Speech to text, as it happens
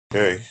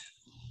Okay.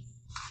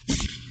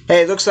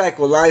 Hey, it looks like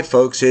we're live,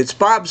 folks. It's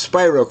Bob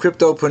Spyro,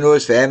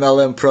 Cryptopreneurs for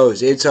MLM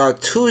Pros. It's our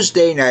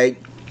Tuesday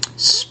night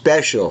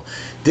special.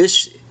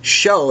 This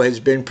show has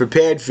been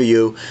prepared for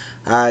you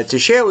to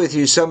share with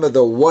you some of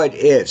the what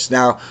ifs.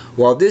 Now,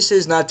 while this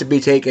is not to be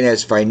taken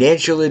as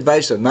financial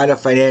advice, I'm not a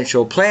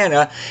financial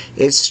planner,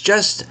 it's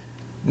just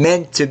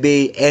meant to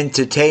be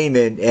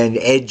entertainment and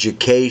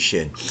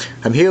education.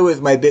 I'm here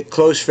with my big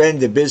close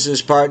friend and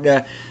business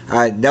partner,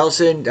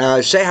 Nelson.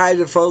 Say hi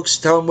to folks,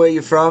 tell them where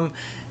you're from,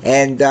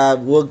 and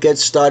we'll get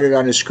started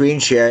on a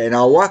screen share, and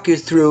I'll walk you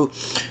through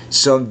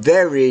some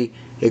very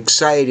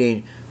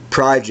exciting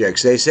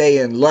projects. They say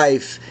in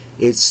life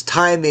it's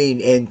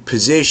timing and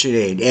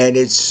positioning, and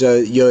it's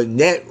your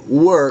net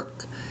worth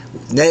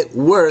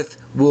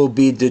will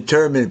be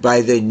determined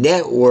by the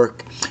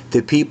network,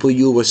 the people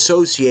you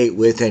associate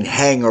with and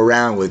hang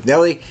around with.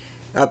 Nelly,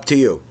 up to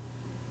you.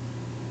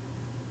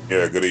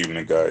 Yeah, good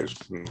evening, guys.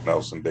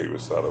 Nelson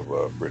Davis out of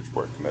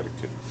Bridgeport,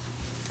 Connecticut.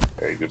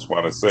 Hey, just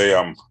want to say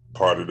I'm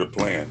part of the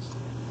plan.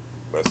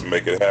 Let's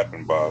make it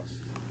happen, Bob.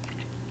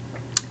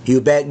 You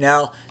bet,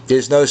 Nell.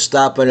 There's no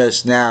stopping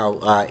us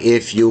now,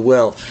 if you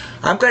will.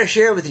 I'm going to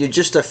share with you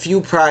just a few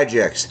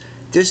projects.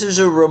 This is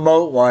a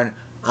remote one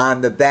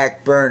on the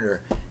back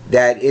burner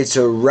that it's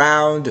a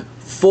round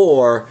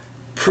 4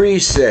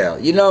 pre-sale.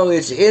 You know,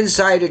 it's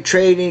insider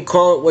trading,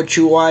 call it what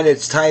you want.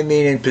 It's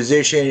timing and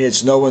position.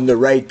 It's knowing the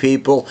right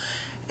people.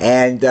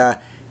 And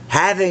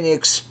having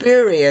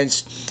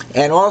experience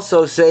and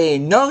also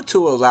saying no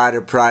to a lot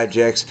of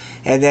projects,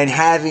 and then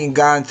having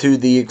gone through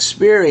the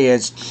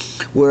experience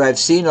where I've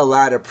seen a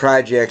lot of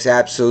projects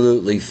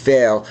absolutely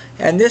fail,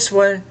 and this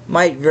one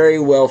might very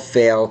well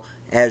fail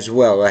as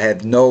well. I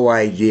have no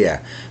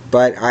idea.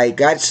 But I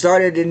got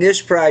started in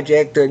this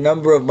project a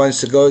number of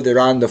months ago. They're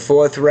on the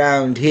 4th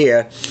round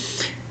here,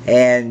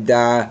 and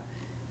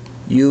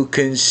you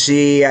can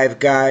see I've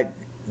got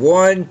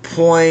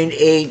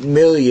 1.8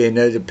 million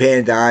of the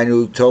Panda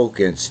Inu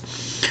tokens.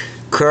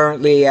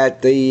 Currently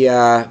at the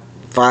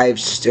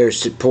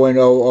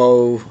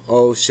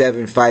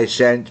 0.00075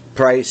 cent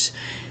price,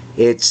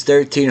 it's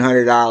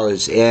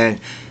 $1,300, and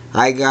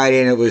I got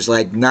in, it was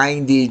like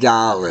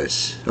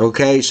 $90.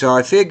 Okay, so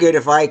I figured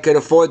if I could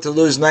afford to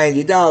lose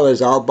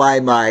 $90, I'll buy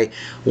my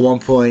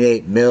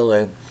 1.8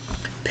 million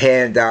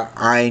Panda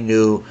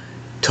Inu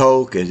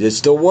tokens. It's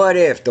the what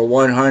if, the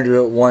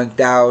 100,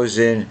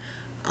 1,000,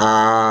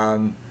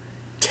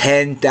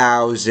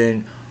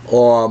 10,000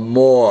 or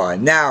more.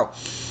 Now,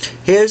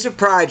 here's a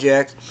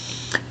project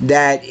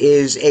that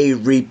is a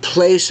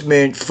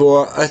replacement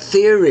for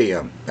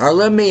Ethereum. Now,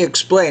 let me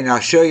explain. I'll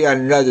show you on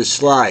another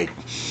slide.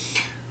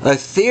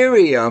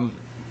 Ethereum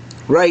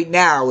right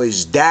now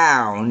is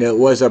down. It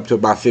was up to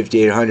about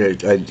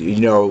 5,800. You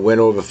know, it went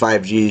over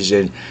 5Gs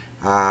and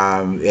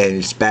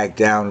it's back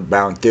down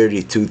about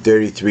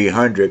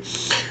 3,300.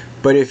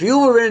 But if you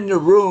were in the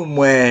room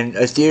when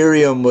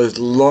Ethereum was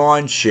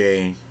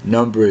launching a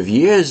number of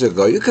years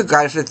ago, you could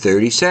got it for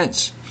 30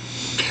 cents.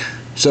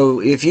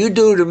 So if you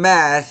do the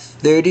math,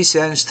 30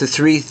 cents to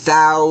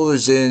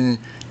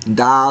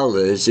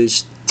 $3,000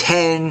 is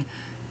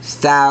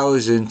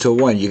 10,000 to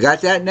 1. You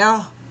got that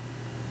now?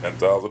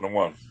 10,000 to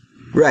 1.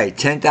 Right,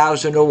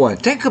 10,000 to 1.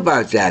 Think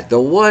about that, the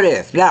what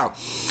if. Now,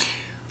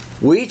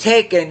 we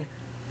taken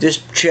this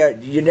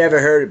chart, you never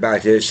heard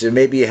about this, and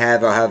maybe you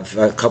have. I'll have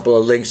a couple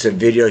of links and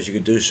videos. You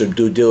can do some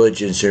due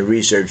diligence and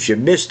research. You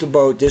missed the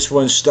boat. This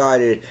one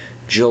started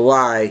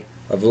July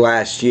of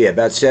last year,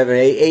 about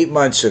 8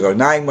 months ago.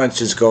 9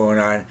 months is going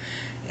on.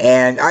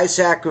 And I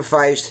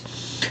sacrificed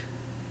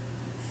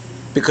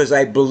because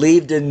I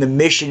believed in the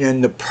mission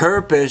and the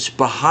purpose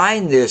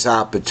behind this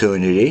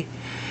opportunity,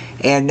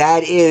 and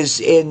that is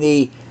in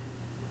the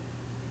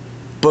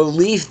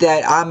belief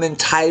that I'm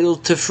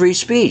entitled to free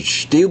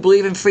speech. Do you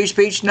believe in free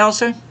speech,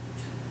 Nelson?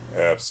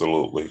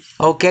 Absolutely.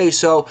 Okay,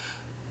 so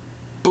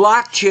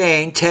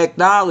blockchain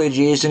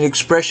technology is an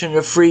expression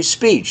of free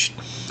speech.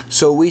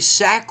 So we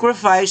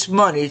sacrifice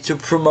money to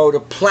promote a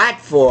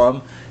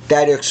platform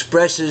that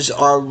expresses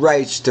our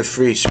rights to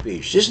free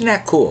speech. Isn't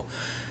that cool?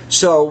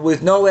 So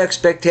with no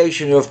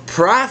expectation of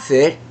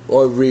profit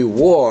or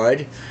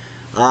reward,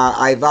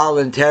 I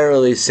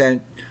voluntarily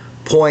sent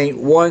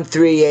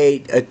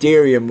 0.138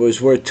 Ethereum was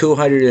worth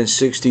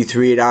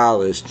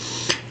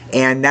 $263,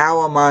 and now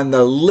I'm on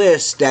the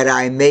list that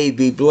I may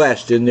be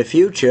blessed in the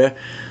future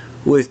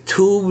with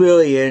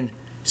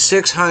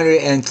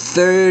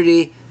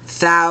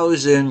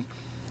 2,630,000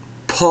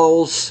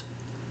 Pulse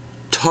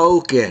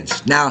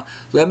tokens. Now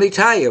let me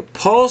tell you,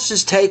 Pulse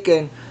has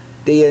taken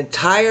the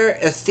entire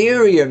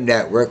Ethereum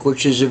network,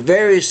 which is a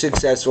very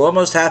successful,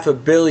 almost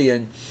 $500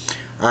 million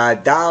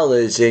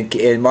dollars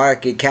in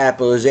market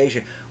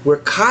capitalization. We're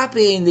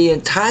copying the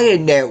entire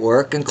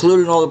network,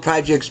 including all the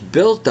projects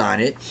built on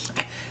it,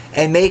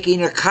 and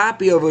making a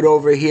copy of it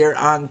over here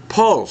on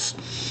Pulse.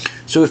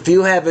 So if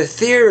you have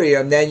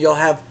Ethereum, then you'll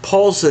have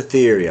Pulse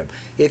Ethereum.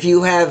 If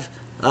you have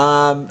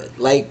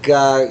like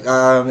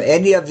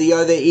any of the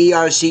other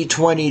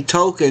ERC20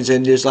 tokens,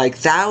 and there's like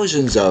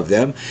thousands of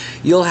them,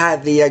 you'll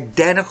have the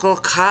identical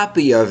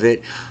copy of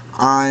it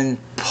on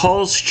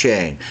Pulse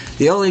Chain.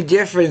 The only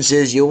difference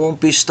is you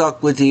won't be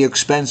stuck with the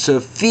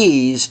expensive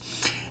fees,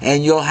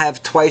 and you'll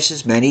have twice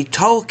as many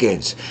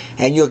tokens,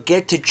 and you'll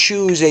get to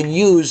choose and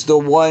use the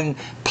one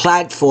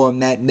platform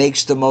that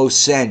makes the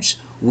most sense,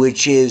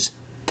 which is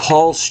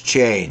Pulse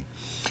Chain.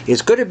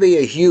 It's going to be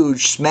a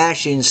huge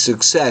smashing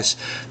success,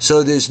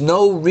 so there's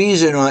no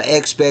reason or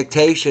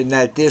expectation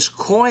that this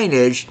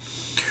coinage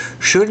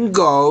shouldn't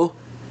go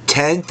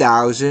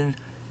 10,000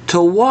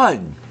 to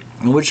 1,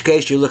 in which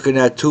case you're looking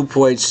at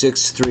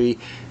 $2.63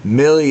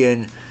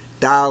 million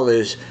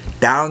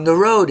down the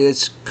road.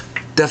 It's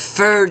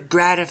deferred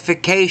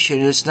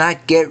gratification. It's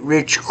not get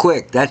rich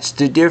quick. That's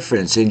the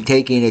difference in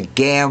taking a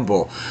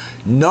gamble,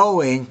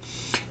 knowing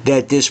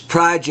that this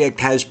project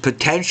has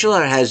potential,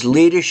 it has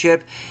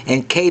leadership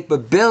and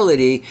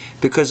capability,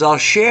 because I'll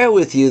share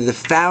with you the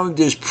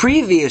founder's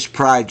previous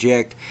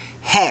project,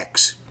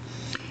 Hex.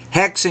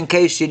 Hex, in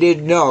case you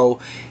didn't know,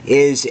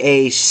 is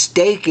a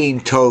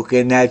staking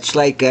token that's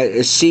like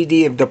a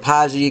CD of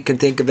deposit. You can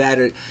think about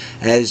it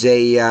as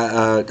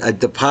a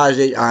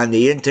deposit on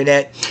the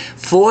internet.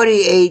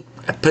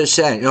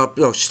 48%,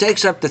 no,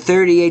 stakes up to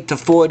 38 to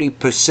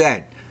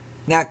 40%.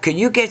 Now, can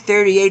you get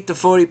 38 to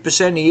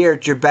 40% a year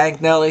at your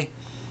bank, Nelly?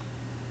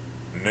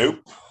 Nope.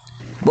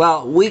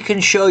 Well, we can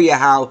show you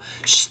how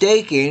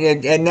staking,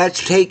 and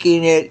that's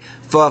taking it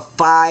for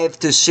 5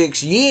 to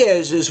 6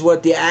 years, is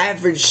what the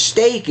average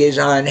stake is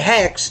on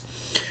Hex.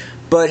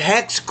 But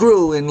Hex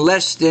grew in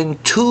less than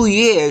 2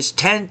 years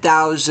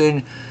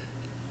 10,000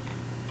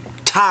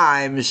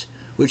 times,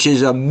 which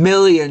is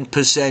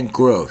 1,000,000%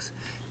 growth.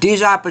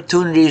 These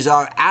opportunities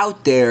are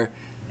out there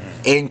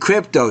in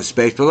crypto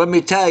space, but let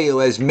me tell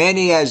you, as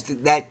many as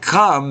that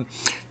come,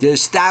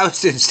 there's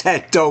thousands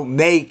that don't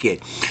make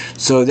it.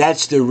 So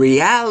that's the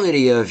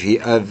reality of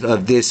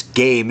this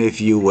game, if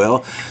you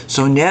will.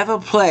 So never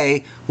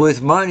play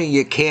with money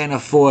you can't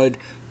afford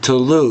to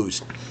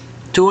lose.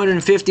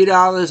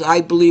 $250,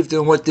 I believed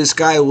in what this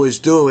guy was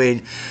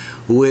doing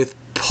with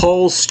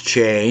Pulse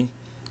Chain,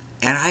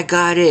 and I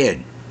got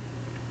in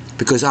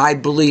because I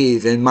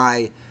believe in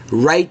my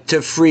right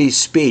to free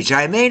speech.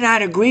 I may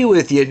not agree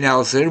with you,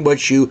 Nelson,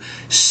 what you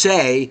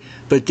say,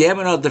 but damn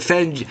it, I'll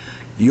defend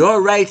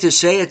your right to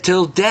say it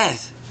till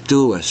death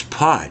do us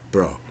part,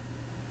 bro.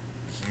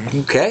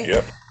 Okay?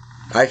 Yep.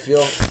 I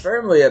feel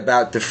firmly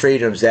about the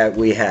freedoms that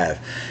we have.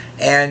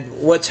 And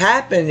what's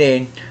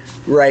happening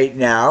right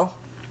now,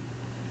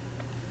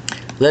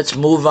 let's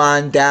move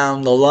on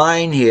down the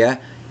line here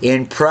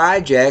in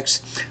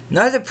projects.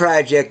 Another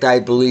project I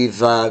believe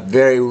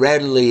very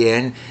readily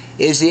in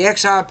is the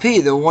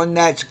XRP, the one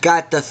that's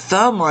got the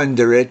thumb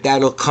under it,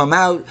 that'll come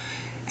out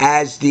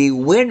as the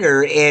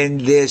winner in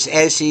this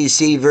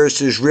SEC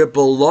versus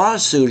Ripple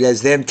lawsuit,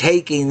 as them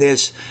taking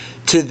this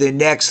to the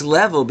next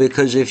level.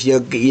 Because if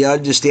you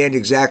understand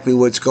exactly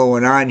what's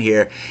going on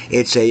here,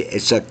 it's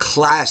a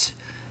class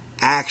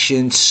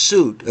action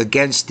suit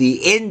against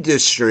the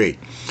industry.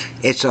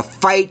 It's a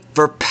fight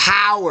for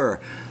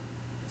power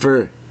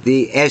for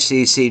the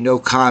SEC. No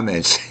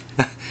comments.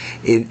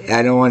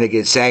 I don't want to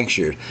get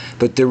sanctioned.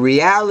 But the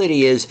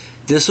reality is,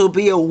 this will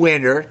be a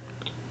winner.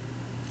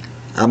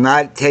 I'm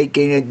not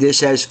taking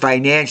this as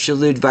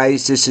financial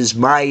advice. This is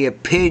my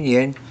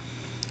opinion.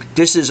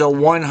 This is a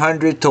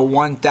 100 to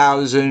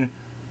 1,000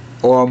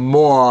 or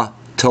more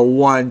to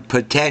 1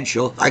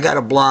 potential. I got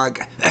a blog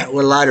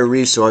with a lot of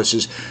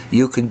resources.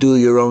 You can do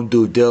your own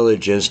due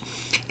diligence.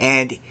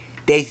 And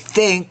they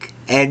think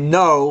and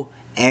know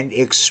and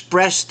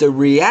express the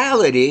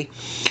reality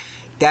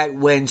that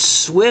when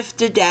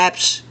Swift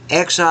adapts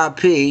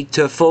XRP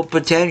to full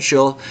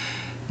potential,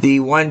 the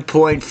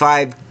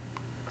 $1.5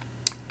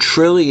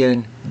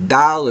 trillion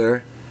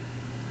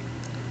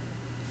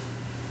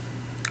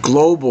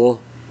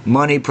global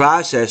money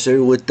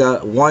processor with the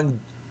 1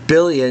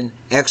 billion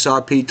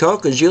XRP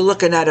tokens, you're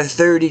looking at a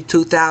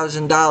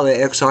 $32,000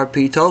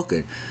 XRP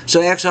token. So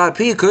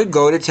XRP could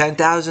go to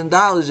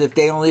 $10,000 if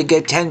they only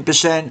get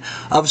 10%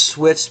 of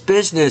Swift's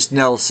business,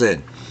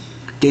 Nelson.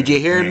 Did you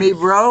hear me,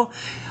 bro?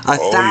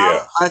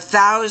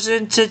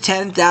 1,000 to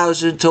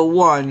 10,000 to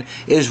 1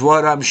 is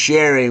what I'm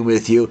sharing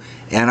with you,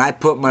 and I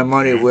put my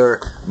money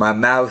where my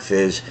mouth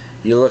is.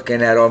 You're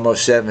looking at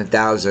almost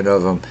 7,000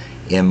 of them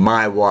in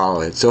my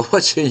wallet. So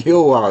what's in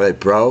your wallet,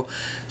 bro?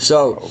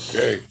 So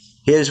okay,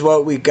 here's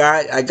what we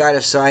got. I got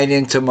to sign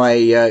into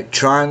my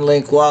Tron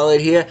Link wallet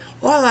here.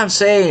 All I'm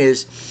saying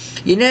is,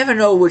 you never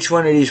know which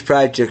one of these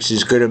projects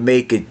is going to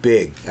make it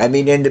big. I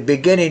mean, in the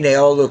beginning, they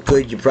all look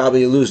good. You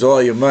probably lose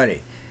all your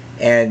money.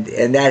 And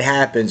that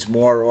happens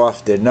more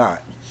often than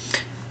not.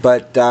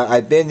 But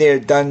I've been there,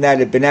 done that.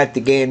 I've been at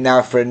the game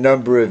now for a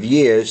number of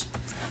years.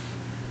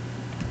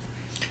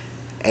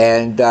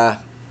 And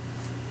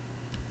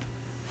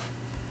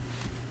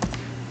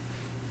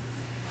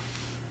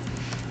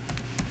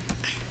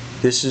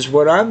this is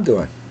what I'm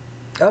doing.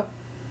 Oh,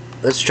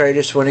 let's try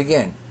this one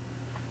again.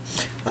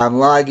 I'm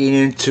logging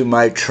into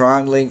my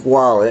TronLink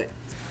wallet,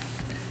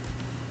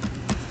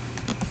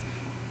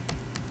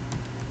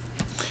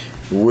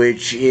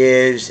 which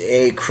is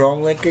a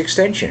ChromeLink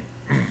extension.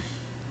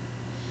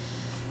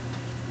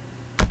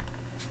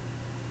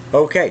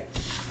 Okay.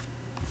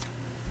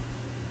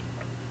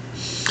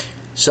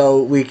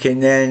 So we can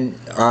then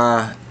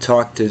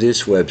talk to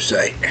this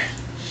website.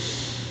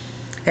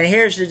 And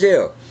here's the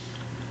deal.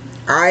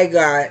 I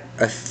got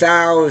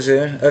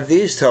 1,000 of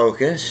these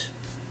tokens.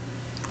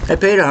 I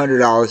paid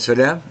 $100 for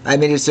them. I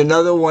mean, it's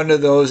another one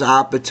of those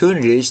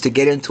opportunities to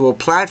get into a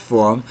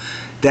platform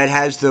that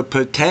has the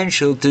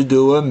potential to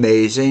do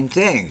amazing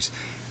things.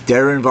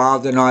 They're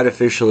involved in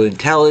artificial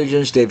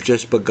intelligence. They've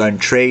just begun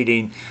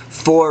trading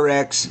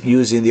Forex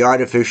using the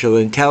artificial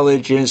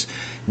intelligence.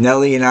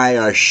 Nellie and I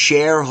are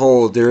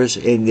shareholders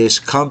in this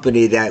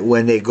company that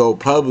when they go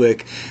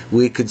public,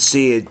 we could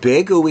see it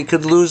big or we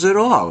could lose it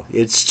all.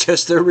 It's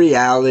just a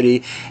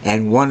reality,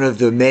 and one of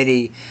the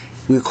many,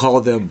 we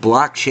call them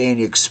blockchain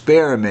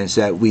experiments,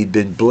 that we've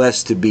been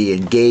blessed to be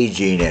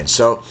engaging in.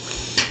 So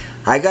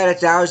I got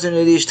 1,000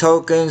 of these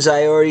tokens.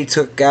 I already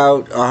took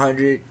out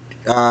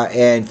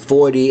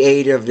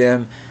 148 of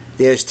them.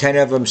 There's 10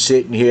 of them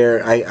sitting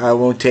here. I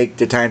won't take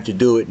the time to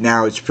do it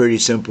now. It's a pretty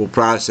simple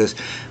process.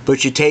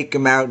 But you take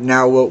them out.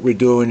 Now what we're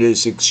doing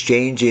is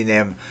exchanging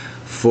them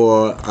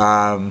for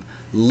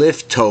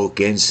Lyft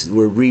tokens.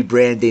 We're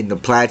rebranding the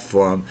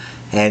platform,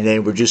 and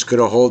then we're just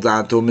going to hold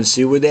on to them and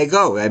see where they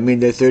go. I mean,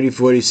 they're 30,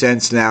 40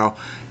 cents now.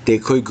 They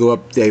could go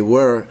up. They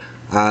were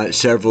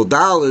several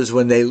dollars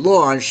when they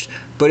launched,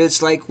 but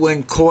it's like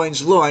when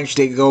coins launch,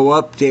 they go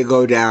up, they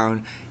go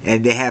down,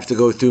 and they have to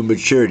go through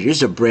maturity. This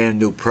is a brand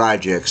new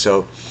project,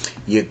 so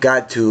you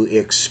got to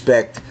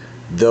expect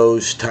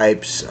those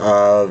types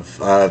of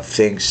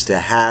things to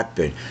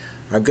happen.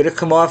 I'm going to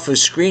come off of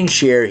screen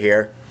share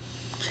here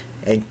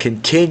and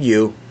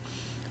continue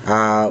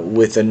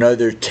with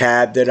another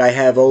tab that I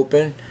have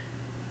open.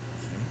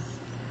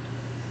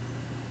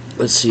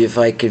 Let's see if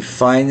I can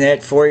find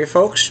that for you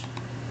folks,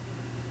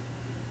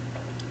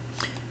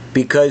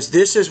 because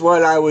this is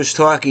what I was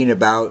talking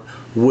about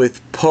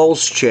with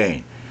Pulse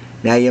Chain.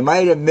 Now, you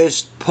might have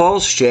missed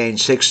Pulse Chain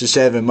 6 to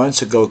 7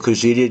 months ago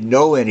because you didn't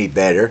know any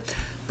better.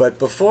 But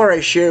before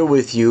I share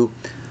with you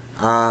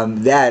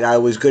that, I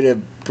was going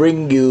to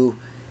bring you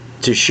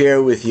to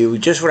share with you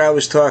just what I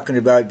was talking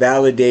about,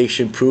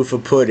 validation, proof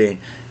of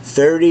pudding.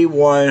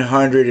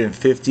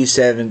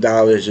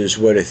 $3,157 is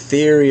what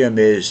Ethereum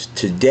is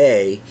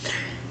today.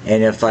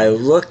 And if I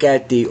look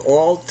at the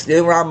alt,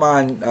 I'm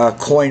on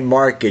Coin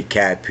Market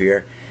Cap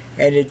here,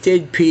 and it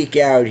did peak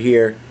out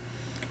here,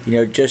 you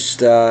know,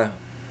 just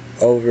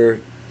over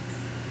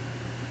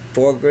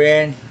 4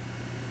 grand,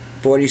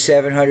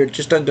 4,700,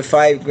 just under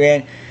 5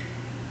 grand.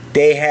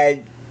 They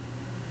had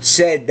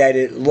said that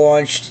it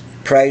launched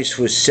price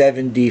was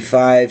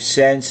 75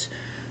 cents,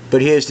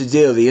 but here's the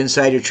deal: the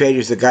insider trader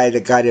is the guy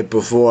that got it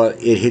before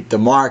it hit the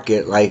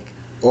market, like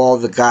all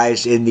the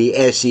guys in the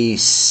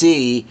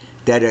SEC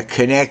that are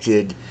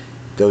connected,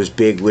 those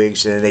big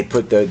wigs, and they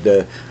put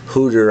the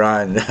hooter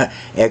on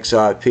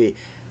XRP.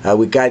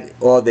 We got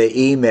all the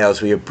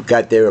emails, we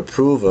got their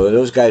approval, and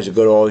those guys are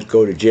going to always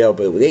go to jail,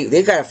 but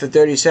they got it for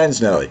 30 cents,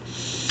 Nelly.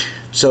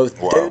 So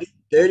Wow.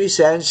 30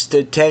 cents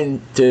to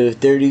 10 to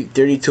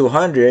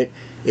 3,200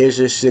 is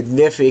a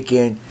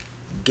significant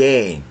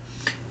gain.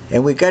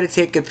 And we got to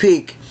take a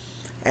peek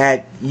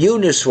at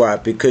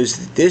Uniswap,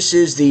 because this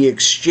is the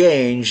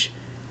exchange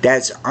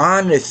that's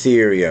on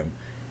Ethereum.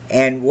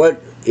 And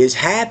what is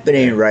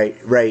happening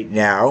right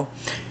now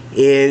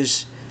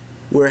is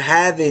we're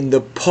having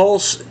the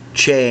Pulse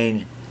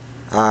Chain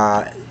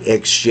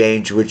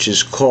exchange, which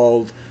is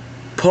called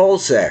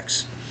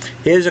Pulsex.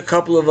 Here's a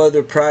couple of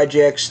other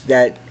projects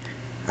that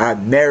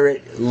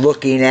merit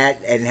looking at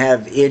and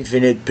have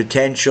infinite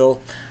potential.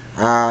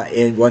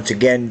 And once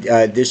again,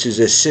 this is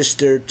a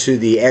sister to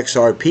the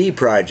XRP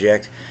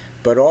project,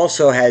 but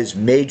also has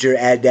major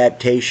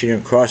adaptation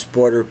and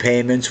cross-border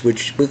payments,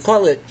 which we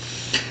call it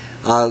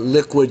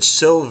liquid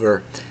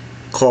silver,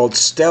 called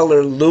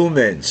Stellar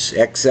Lumens,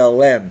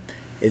 XLM.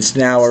 It's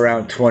now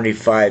around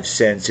 25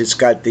 cents. It's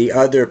got the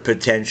other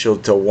potential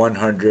to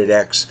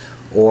 100x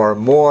or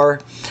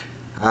more.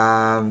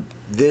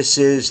 This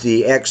is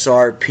the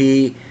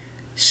XRP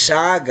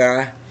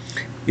saga.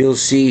 You'll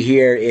see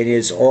here in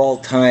its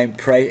all-time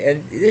price,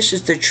 and this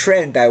is the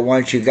trend I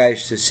want you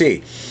guys to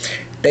see.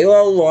 They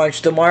all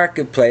launched the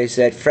marketplace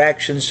at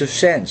fractions of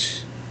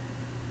cents.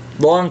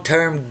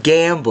 Long-term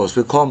gambles,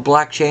 we call them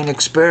blockchain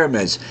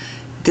experiments.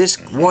 This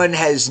one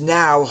has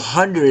now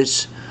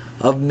hundreds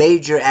of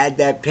major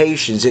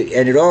adaptations,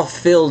 and it all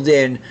filled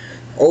in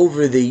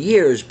over the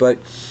years. But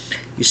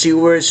you see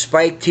where it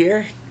spiked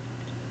here?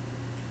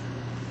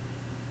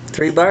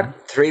 $3.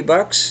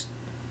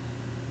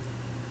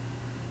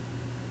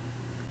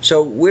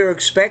 So we're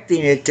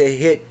expecting it to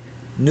hit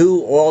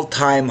new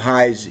all-time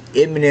highs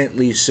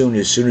imminently soon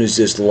as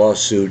this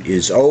lawsuit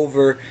is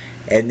over,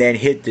 and then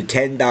hit the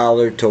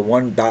 $10 to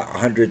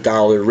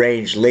 $100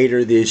 range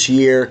later this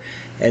year,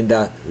 and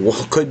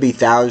could be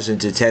 $1,000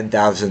 to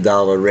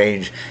 $10,000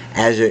 range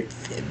as it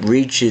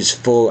reaches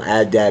full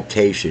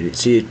adaptation.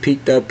 See, it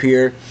peaked up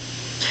here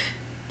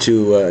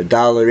to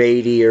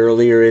 $1.80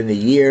 earlier in the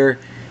year.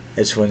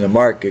 That's when the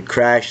market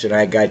crashed and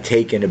I got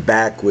taken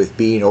aback with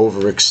being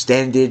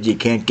overextended. You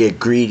can't get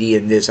greedy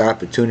in this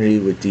opportunity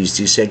with these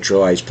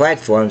decentralized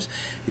platforms,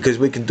 because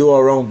we can do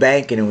our own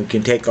banking and we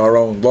can take our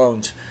own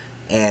loans,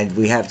 and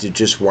we have to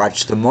just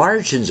watch the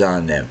margins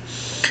on them.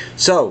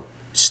 So,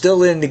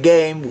 still in the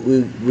game.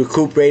 We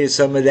recuperated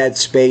some of that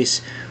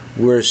space.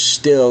 We're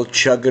still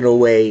chugging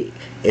away.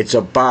 It's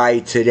a buy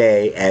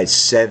today at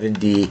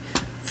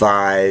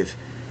 75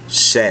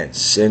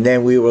 cents. And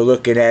then we were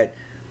looking at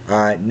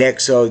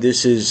Nexo.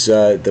 This is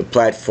the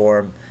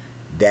platform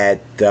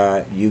that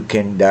you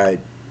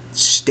can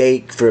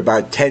stake for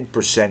about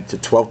 10% to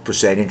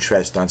 12%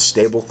 interest on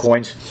stable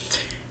coins.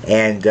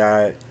 And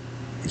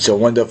it's a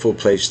wonderful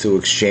place to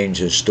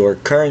exchange and store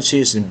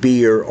currencies and be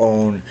your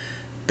own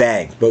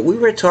bank. But we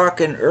were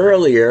talking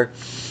earlier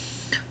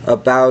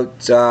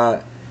about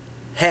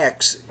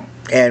Hex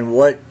and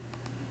what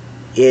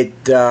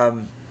it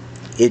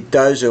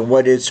does and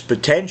what its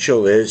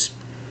potential is.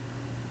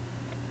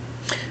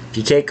 If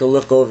you take a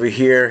look over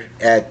here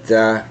at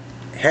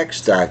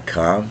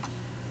hex.com,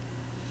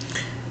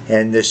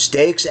 and the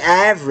stakes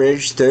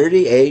average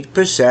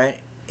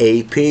 38%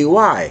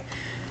 APY.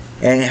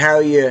 And how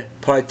you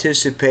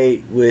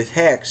participate with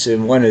Hex,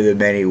 in one of the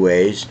many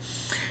ways,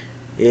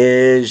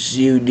 is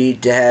you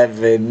need to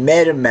have a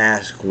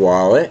MetaMask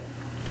wallet.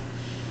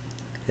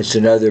 It's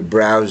another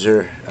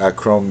browser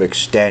Chrome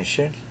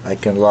extension. I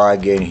can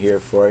log in here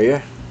for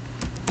you.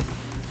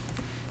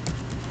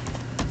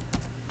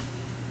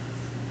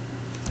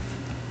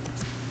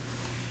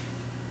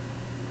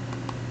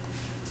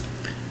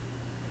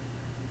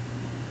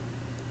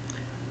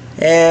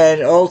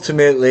 And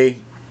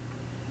ultimately,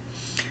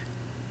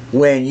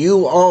 when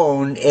you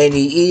own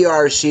any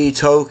ERC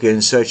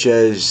tokens such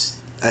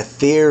as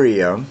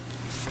Ethereum,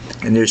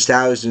 and there's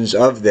thousands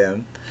of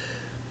them,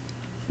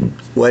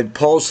 when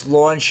Pulse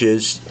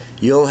launches,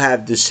 you'll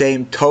have the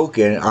same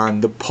token on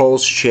the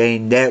Pulse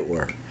chain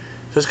network.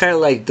 So it's kind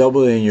of like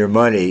doubling your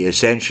money,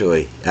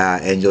 essentially,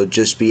 and you'll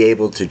just be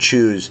able to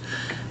choose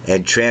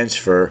and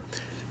transfer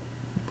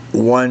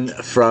one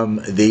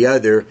from the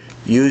other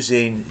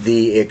using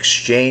the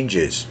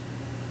exchanges.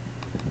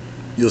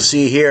 You'll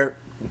see here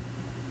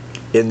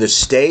in the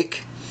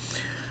stake,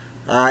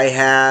 I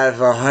have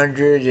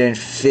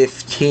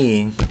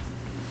 115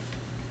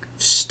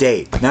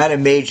 stake. Not a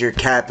major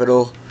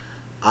capital.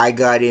 I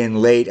got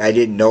in late. I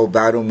didn't know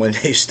about them when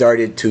they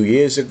started 2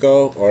 years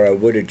ago, or I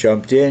would have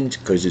jumped in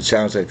because it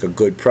sounds like a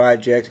good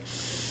project.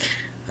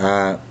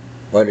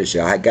 What is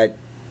it? I got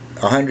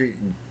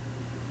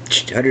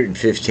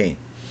 115.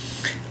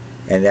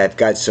 And I've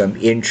got some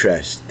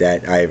interest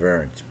that I've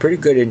earned. It's pretty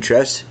good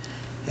interest.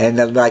 And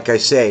then, like I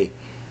say,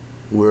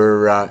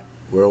 we're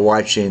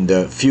watching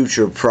the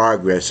future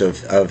progress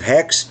of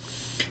Hex.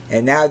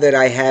 And now that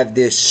I have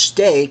this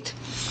staked,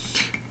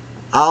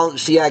 I'll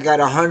see I got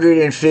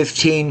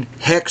 115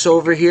 Hex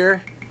over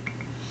here.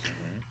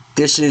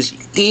 This is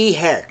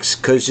eHex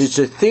because it's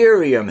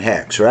Ethereum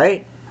Hex,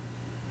 right?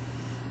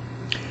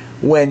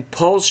 When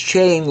Pulse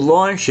Chain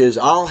launches,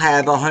 I'll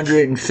have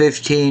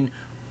 115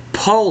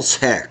 Pulse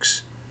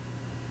Hex.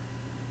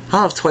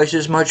 I'll have twice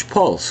as much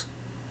Pulse.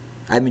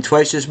 I mean,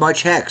 twice as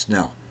much Hex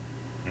now.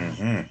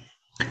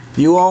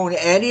 You own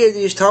any of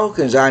these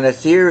tokens on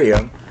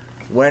Ethereum,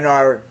 when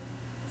our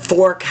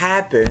fork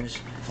happens,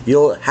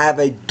 you'll have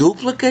a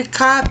duplicate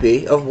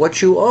copy of what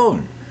you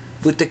own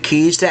with the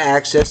keys to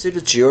access it.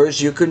 It's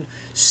yours. You can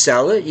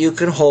sell it, you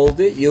can hold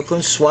it, you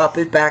can swap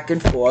it back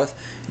and forth.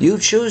 You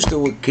choose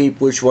to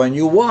keep which one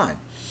you want.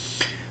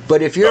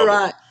 But if you're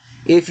on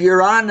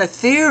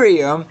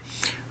Ethereum,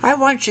 I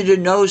want you to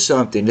know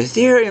something.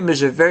 Ethereum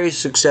is a very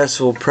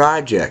successful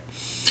project,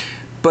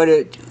 but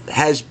it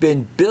has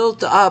been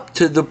built up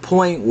to the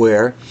point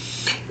where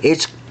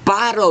it's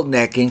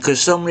bottlenecking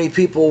because so many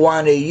people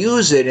want to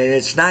use it, and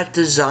it's not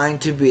designed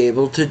to be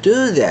able to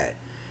do that.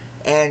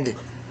 And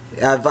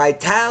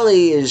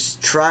Vitalik is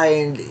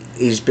trying,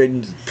 he's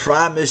been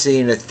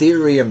promising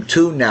Ethereum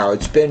 2 now.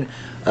 It's been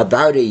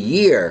about a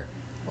year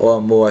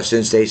or more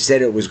since they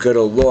said it was going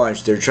to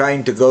launch. They're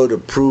trying to go to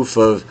proof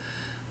of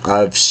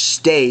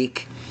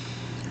stake,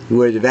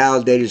 where the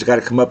validators got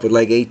to come up with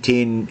like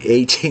 $18,000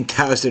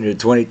 or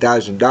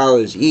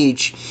 $20,000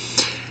 each,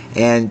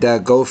 and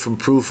go from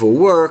proof of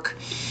work.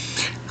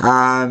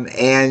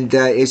 And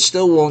it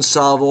still won't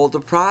solve all the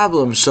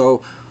problems.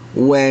 So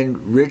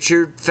when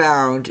Richard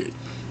found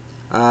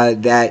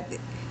that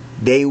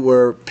they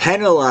were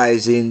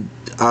penalizing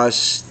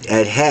us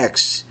at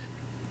Hex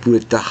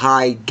with the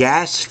high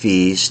gas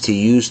fees to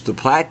use the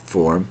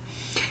platform,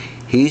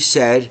 he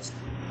said,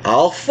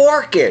 I'll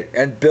fork it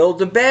and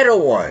build a better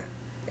one.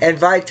 And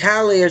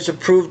Vitalik has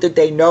approved that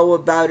they know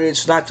about it.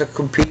 It's not to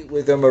compete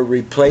with them or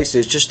replace it.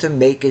 It's just to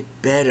make it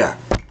better.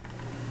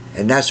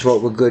 And that's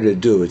what we're going to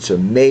do. It's a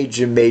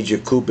major, major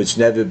coup. It's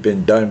never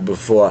been done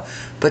before.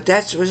 But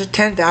that was a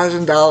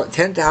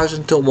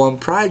 $10,000 to 1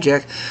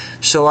 project.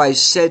 So I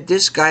said,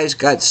 this guy's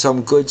got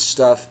some good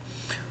stuff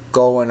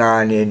going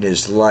on in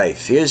his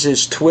life. Here's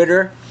his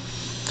Twitter.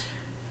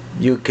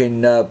 You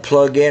can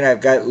plug in.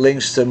 I've got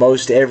links to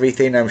most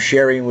everything I'm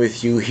sharing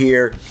with you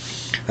here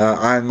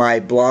on my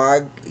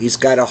blog. He's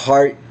got a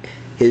heart.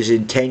 His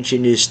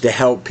intention is to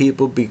help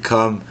people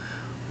become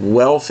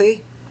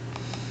wealthy.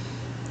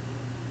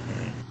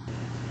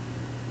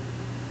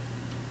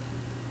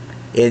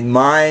 In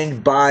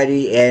mind,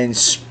 body, and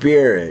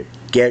spirit.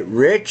 Get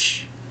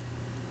rich,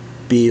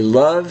 be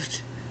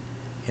loved,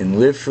 and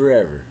live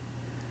forever.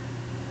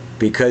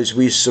 Because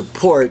we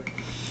support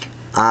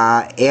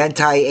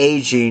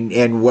anti-aging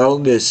and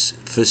wellness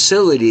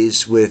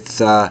facilities with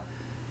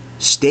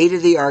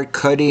state-of-the-art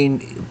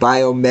cutting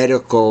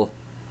biomedical,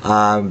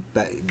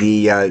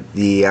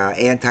 the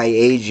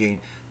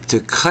anti-aging to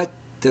cut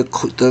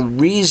the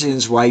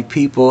reasons why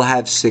people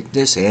have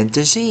sickness and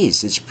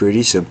disease. It's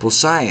pretty simple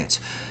science.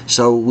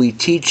 So we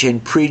teach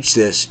and preach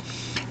this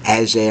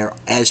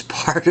as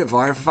part of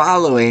our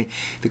following,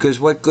 because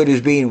what good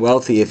is being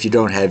wealthy if you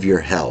don't have your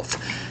health?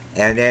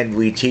 And then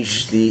we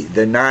teach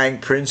the 9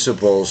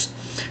 principles,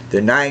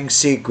 the 9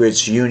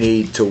 secrets you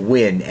need to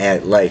win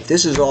at life.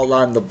 This is all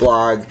on the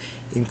blog,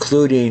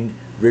 including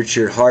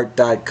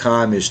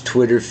richardhart.com, his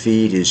Twitter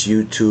feed, his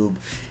YouTube,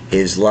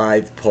 his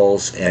live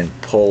Pulse, and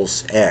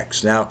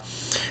Pulsex. Now,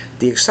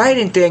 the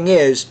exciting thing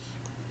is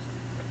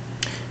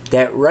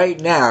that right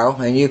now,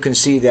 and you can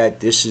see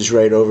that this is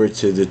right over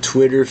to the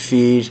Twitter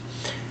feed,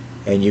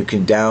 and you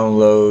can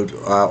download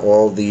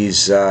all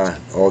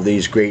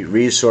these great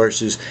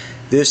resources.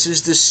 This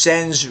is the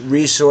SENS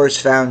Resource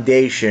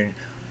Foundation,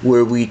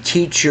 where we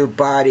teach your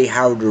body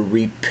how to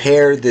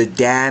repair the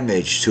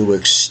damage to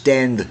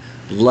extend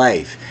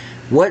life.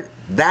 What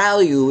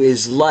value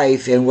is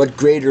life, and what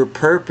greater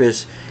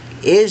purpose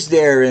is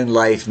there in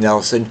life,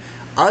 Nelson,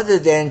 other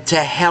than to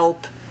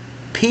help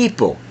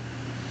people?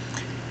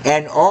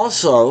 And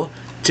also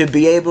to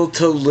be able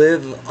to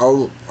live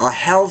a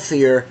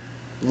healthier,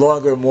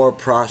 longer, more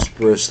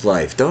prosperous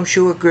life. Don't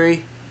you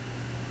agree?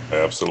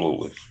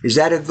 Absolutely. Is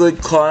that a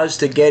good cause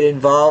to get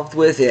involved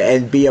with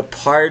and be a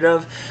part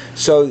of?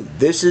 So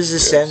this is the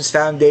SENS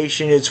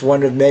Foundation. It's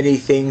one of many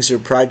things or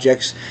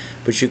projects,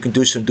 but you can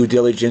do some due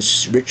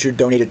diligence. Richard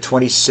donated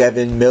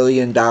 $27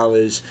 million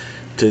to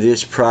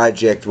this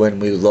project when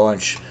we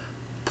launched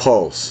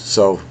Pulse.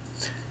 So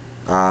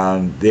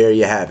there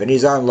you have it. And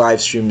he's on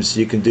live stream,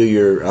 so you can do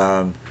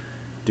your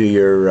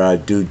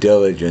due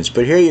diligence.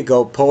 But here you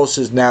go. Pulse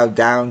is now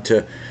down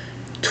to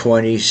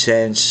 20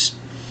 cents.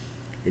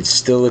 It's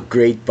still a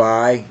great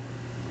buy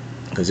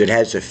because it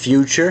has a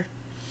future,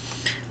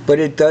 but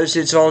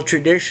it's all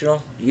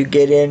traditional. You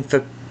get in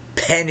for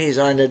pennies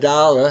on the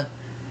dollar,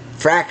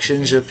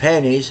 fractions of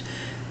pennies,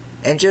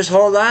 and just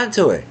hold on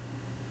to it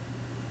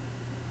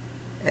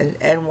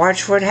and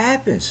watch what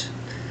happens.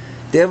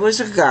 There was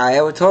a guy,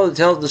 I would tell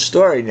the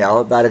story now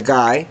about a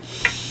guy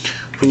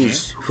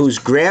whose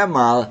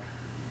grandma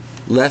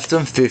left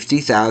him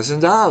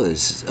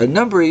 $50,000 a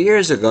number of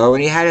years ago,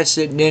 and he had it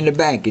sitting in the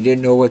bank. He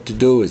didn't know what to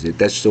do with it.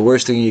 That's the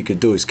worst thing you could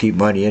do, is keep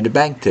money in the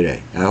bank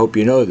today. I hope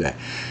you know that.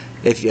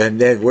 And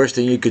the worst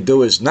thing you could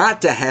do is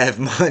not to have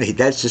money.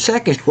 That's the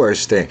second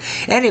worst thing.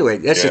 Anyway,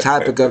 that's the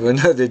topic of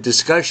another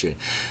discussion.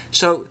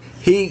 So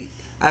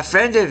a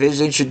friend of his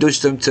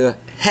introduced him to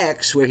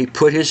Hex, where he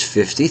put his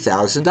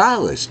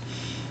 $50,000,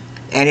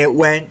 and it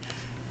went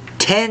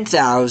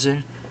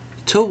 10,000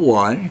 to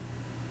 1.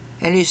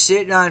 And he's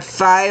sitting on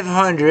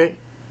 $500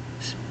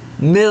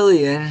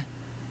 million.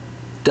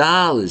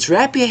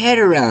 Wrap your head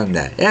around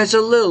that. And it's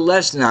a little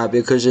less now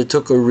because it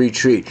took a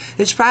retreat.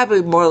 It's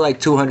probably more like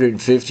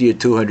 250 or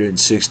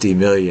 260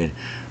 million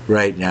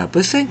right now.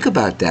 But think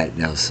about that,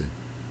 Nelson.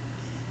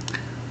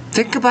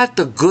 Think about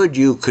the good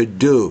you could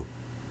do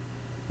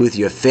with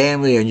your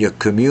family and your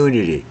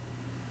community.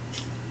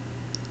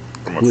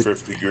 From a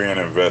 50 grand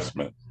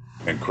investment.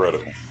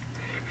 Incredible.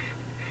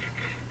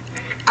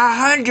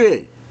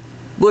 100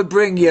 would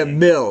bring you a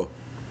mill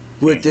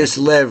with this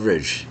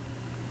leverage,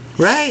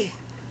 right?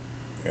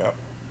 Yep.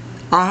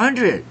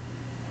 100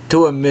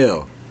 to a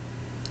mill,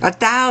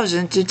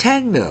 1,000 to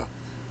 10 mil.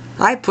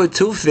 I put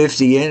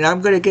 250 in,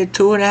 I'm going to get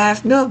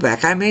 2.5 mil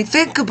back. I mean,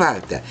 think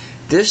about that.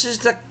 This is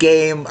the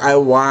game I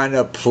want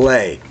to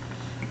play.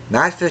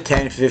 Not for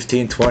 10,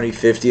 15, 20,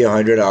 50,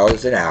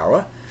 $100 an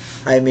hour.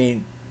 I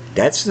mean,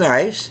 that's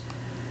nice.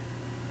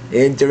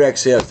 In direct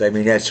sales, I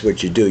mean, that's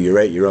what you do. You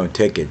write your own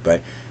ticket.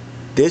 But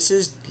this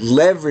is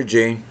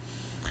leveraging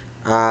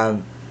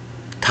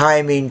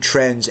timing,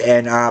 trends,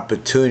 and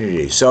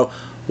opportunities. So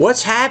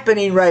what's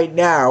happening right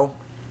now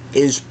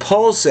is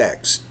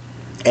Pulsex,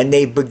 and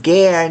they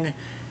began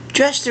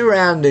just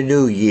around the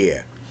new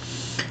year.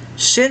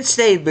 Since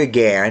they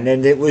began,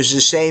 and it was the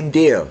same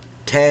deal,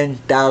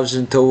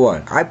 10,000 to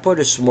 1. I put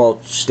a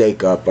small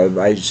stake up.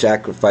 I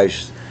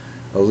sacrificed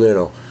a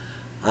little.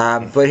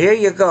 But here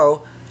you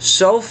go.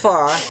 So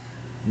far,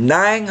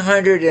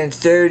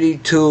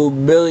 $932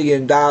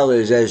 million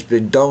has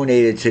been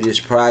donated to this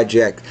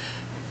project.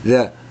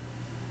 The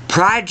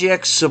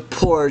project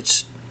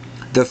supports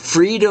the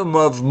freedom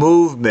of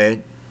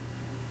movement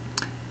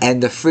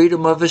and the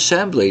freedom of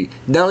assembly.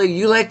 Nelly,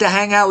 you like to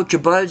hang out with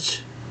your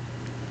buds?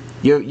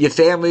 Your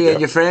family and Yep.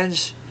 your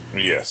friends?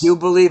 Yes. You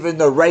believe in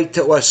the right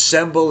to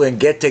assemble and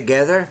get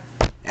together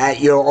at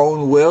your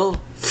own will,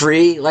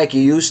 free, like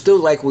you used to,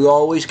 like we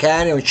always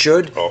can and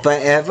should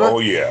forever? Oh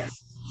yeah.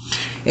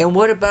 And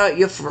what about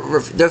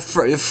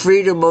the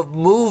freedom of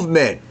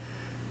movement?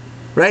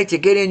 Right? To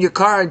get in your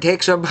car and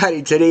take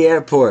somebody to the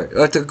airport,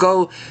 or to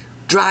go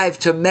drive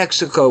to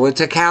Mexico, or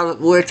to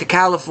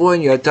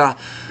California, or to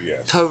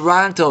Yes.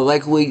 Toronto,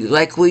 like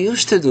we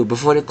used to do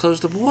before they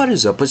closed the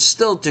borders up. But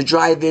still, to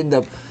drive in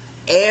the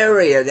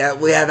area that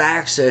we have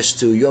access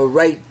to, your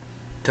right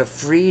to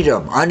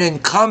freedom,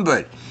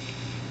 unencumbered.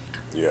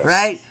 Yes.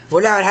 Right?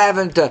 Without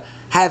having to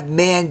have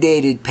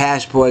mandated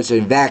passports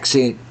and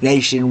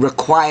vaccination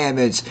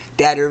requirements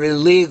that are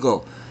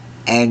illegal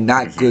and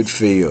not good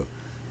for you.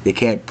 They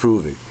can't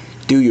prove it.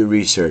 Do your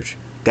research.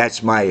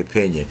 That's my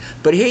opinion.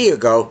 But here you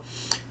go.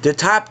 The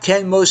top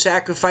 10 most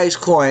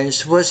sacrificed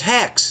coins was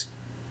hex.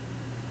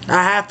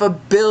 $500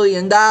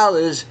 million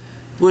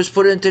was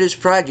put into this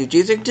project. Do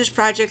you think this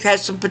project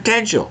has some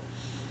potential?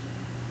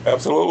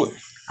 Absolutely.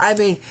 I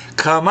mean,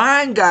 come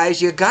on, guys.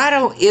 You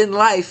gotta, in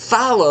life,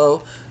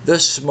 follow the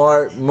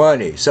smart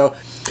money. So,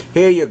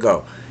 here you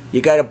go.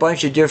 You got a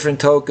bunch of different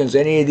tokens.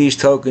 Any of these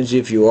tokens,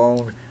 if you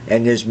own,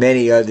 and there's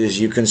many others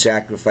you can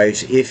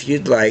sacrifice if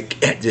you'd like.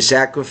 The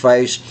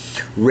sacrifice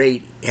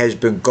rate has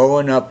been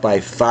going up by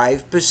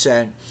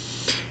 5%.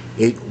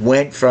 It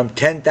went from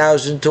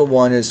 10,000 to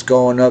 1. It's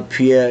going up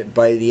here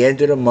by the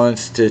end of the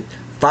month to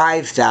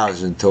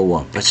 5,000 to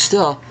 1. But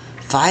still,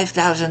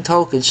 5,000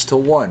 tokens to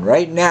 1.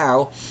 Right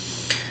now,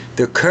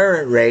 the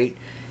current rate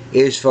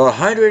is for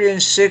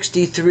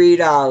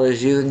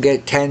 $163. You can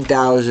get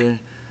 10,000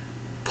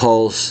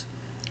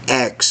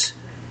 Pulsex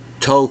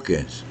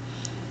tokens.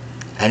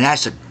 And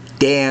that's a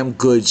damn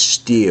good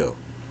steal.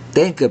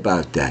 Think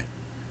about that.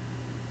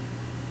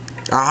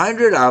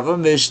 100 of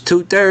them is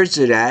 2/3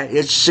 of that.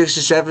 It's 6,000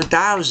 or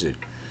 7,000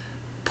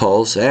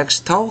 Pulsex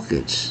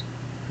tokens.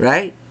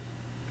 Right?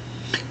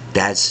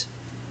 That's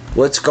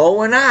what's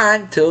going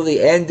on till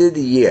the end of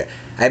the year.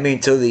 I mean,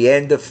 till the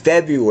end of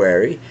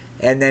February.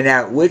 And then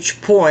at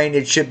which point,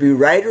 it should be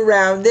right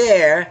around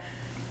there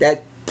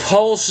that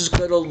Pulse is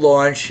going to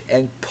launch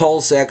and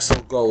Pulsex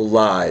will go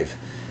live.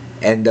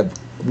 And the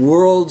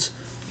world's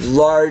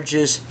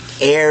largest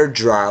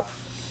airdrop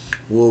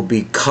will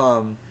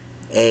become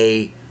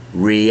a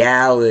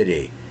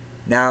reality.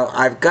 Now,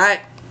 I've got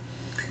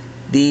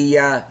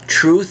the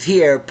truth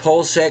here,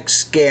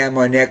 Pulsex scam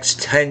on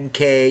next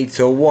 10K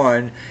to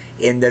 1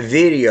 in the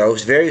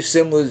videos, very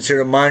similar to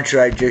the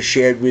mantra I just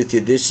shared with you.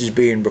 This is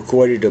being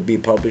recorded to be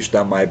published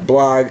on my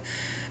blog.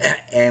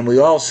 And we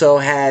also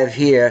have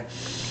here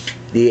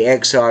the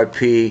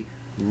XRP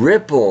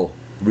Ripple.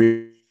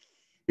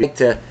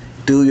 To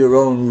do your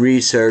own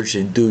research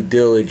and due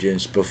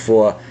diligence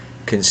before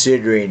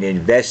considering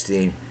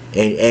investing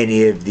in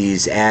any of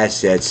these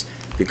assets,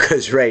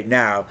 because right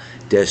now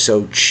they're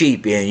so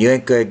cheap and you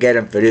ain't gonna get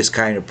them for this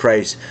kind of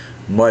price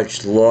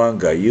much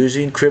longer.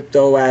 Using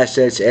crypto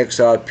assets,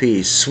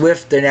 XRP,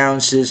 Swift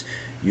announces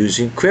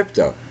using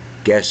crypto.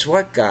 Guess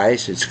what,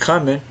 guys? It's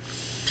coming.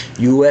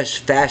 U.S.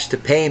 Faster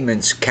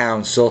Payments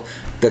Council,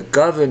 the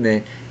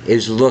government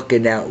is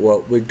looking at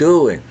what we're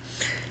doing.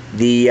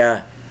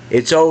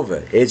 It's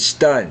over. It's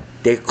done.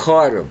 They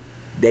caught them.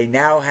 They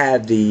now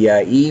have the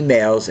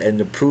emails, and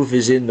the proof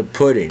is in the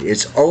pudding.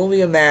 It's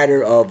only a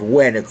matter of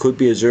when. It could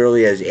be as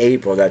early as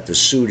April that the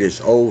suit is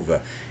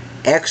over.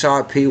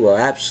 XRP will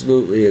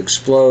absolutely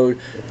explode.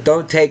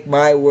 Don't take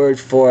my word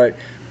for it,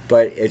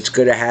 but it's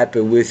going to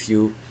happen with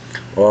you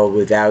or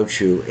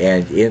without you.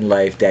 And in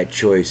life, that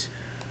choice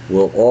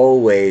will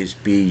always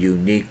be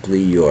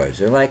uniquely yours.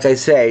 And like I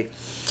say,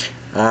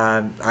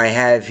 I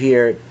have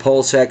here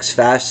Pulsex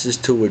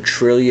fastest to $1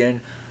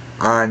 trillion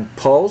on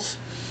Pulse.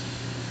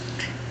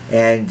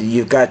 And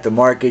you've got the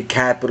market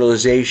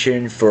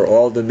capitalization for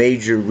all the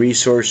major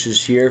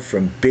resources here,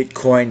 from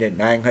Bitcoin at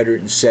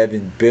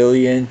 $907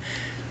 billion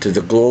to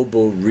the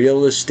global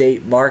real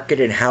estate market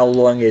and how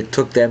long it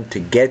took them to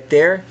get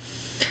there.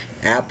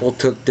 Apple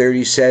took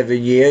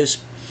 37 years.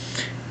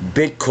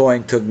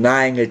 Bitcoin took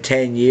 9 or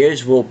 10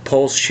 years. Will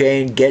Pulse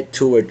Chain get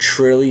to $1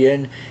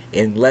 trillion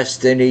in less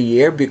than a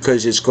year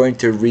because it's going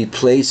to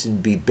replace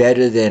and be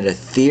better than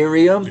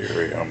Ethereum?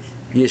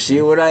 You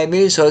see what I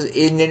mean? So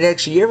in the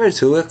next year or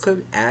two, it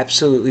could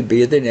absolutely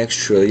be the next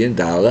 $1 trillion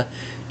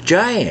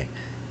giant.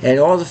 And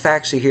all the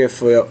facts are here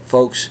for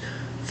folks,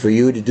 for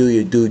you to do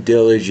your due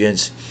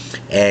diligence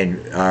and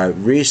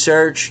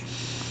research.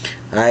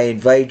 I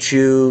invite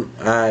you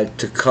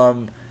to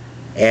come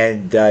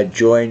and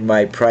join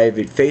my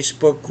private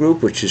Facebook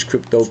group, which is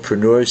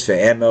Cryptopreneurs for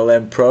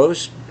MLM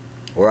Pros,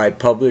 where I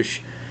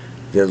publish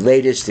the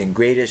latest and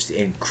greatest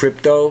in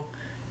crypto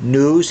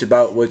news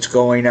about what's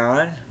going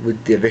on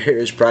with the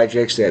various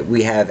projects that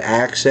we have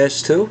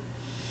access to.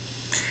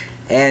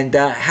 and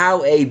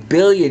how a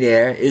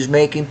billionaire is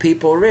making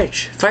people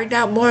rich. Find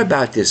out more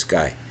about this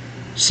guy.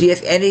 See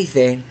if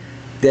anything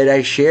that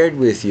I shared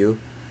with you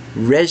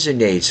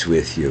resonates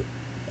with you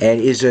and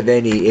is of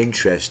any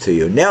interest to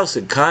you.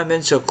 Nelson,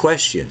 comments or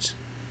questions?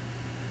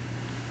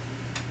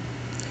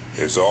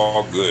 It's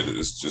all good.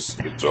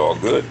 It's all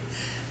good.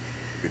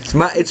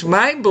 It's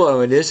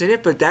mind-blowing, isn't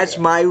it? But that's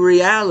my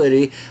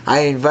reality.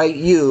 I invite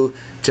you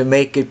to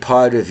make it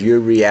part of your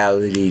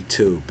reality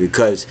too,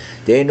 because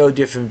there ain't no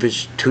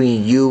difference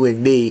between you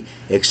and me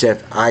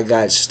except I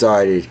got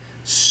started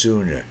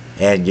sooner.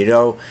 And you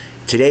know,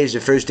 today's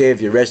the first day of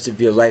the rest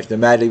of your life. No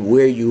matter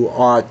where you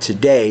are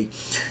today,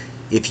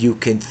 if you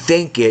can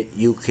think it,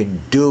 you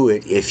can do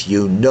it if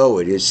you know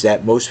it. It's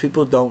that most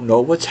people don't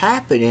know what's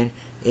happening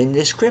in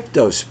this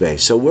crypto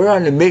space. So we're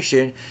on a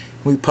mission.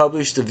 We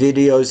publish the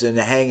videos and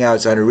the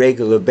hangouts on a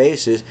regular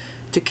basis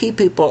to keep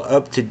people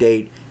up to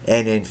date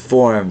and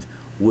informed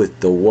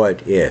with the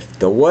what if.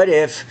 The what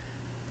if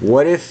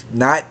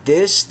not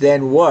this,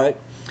 then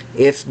what?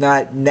 If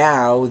not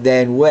now,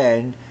 then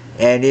when?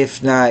 And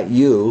if not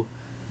you,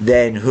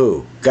 then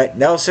who?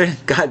 Nelson,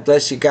 God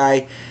bless you,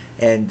 guy.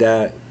 And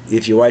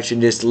if you're watching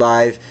this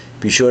live,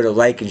 be sure to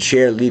like and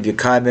share, leave your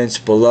comments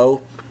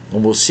below,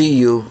 and we'll see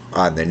you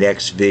on the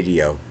next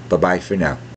video. Bye-bye for now.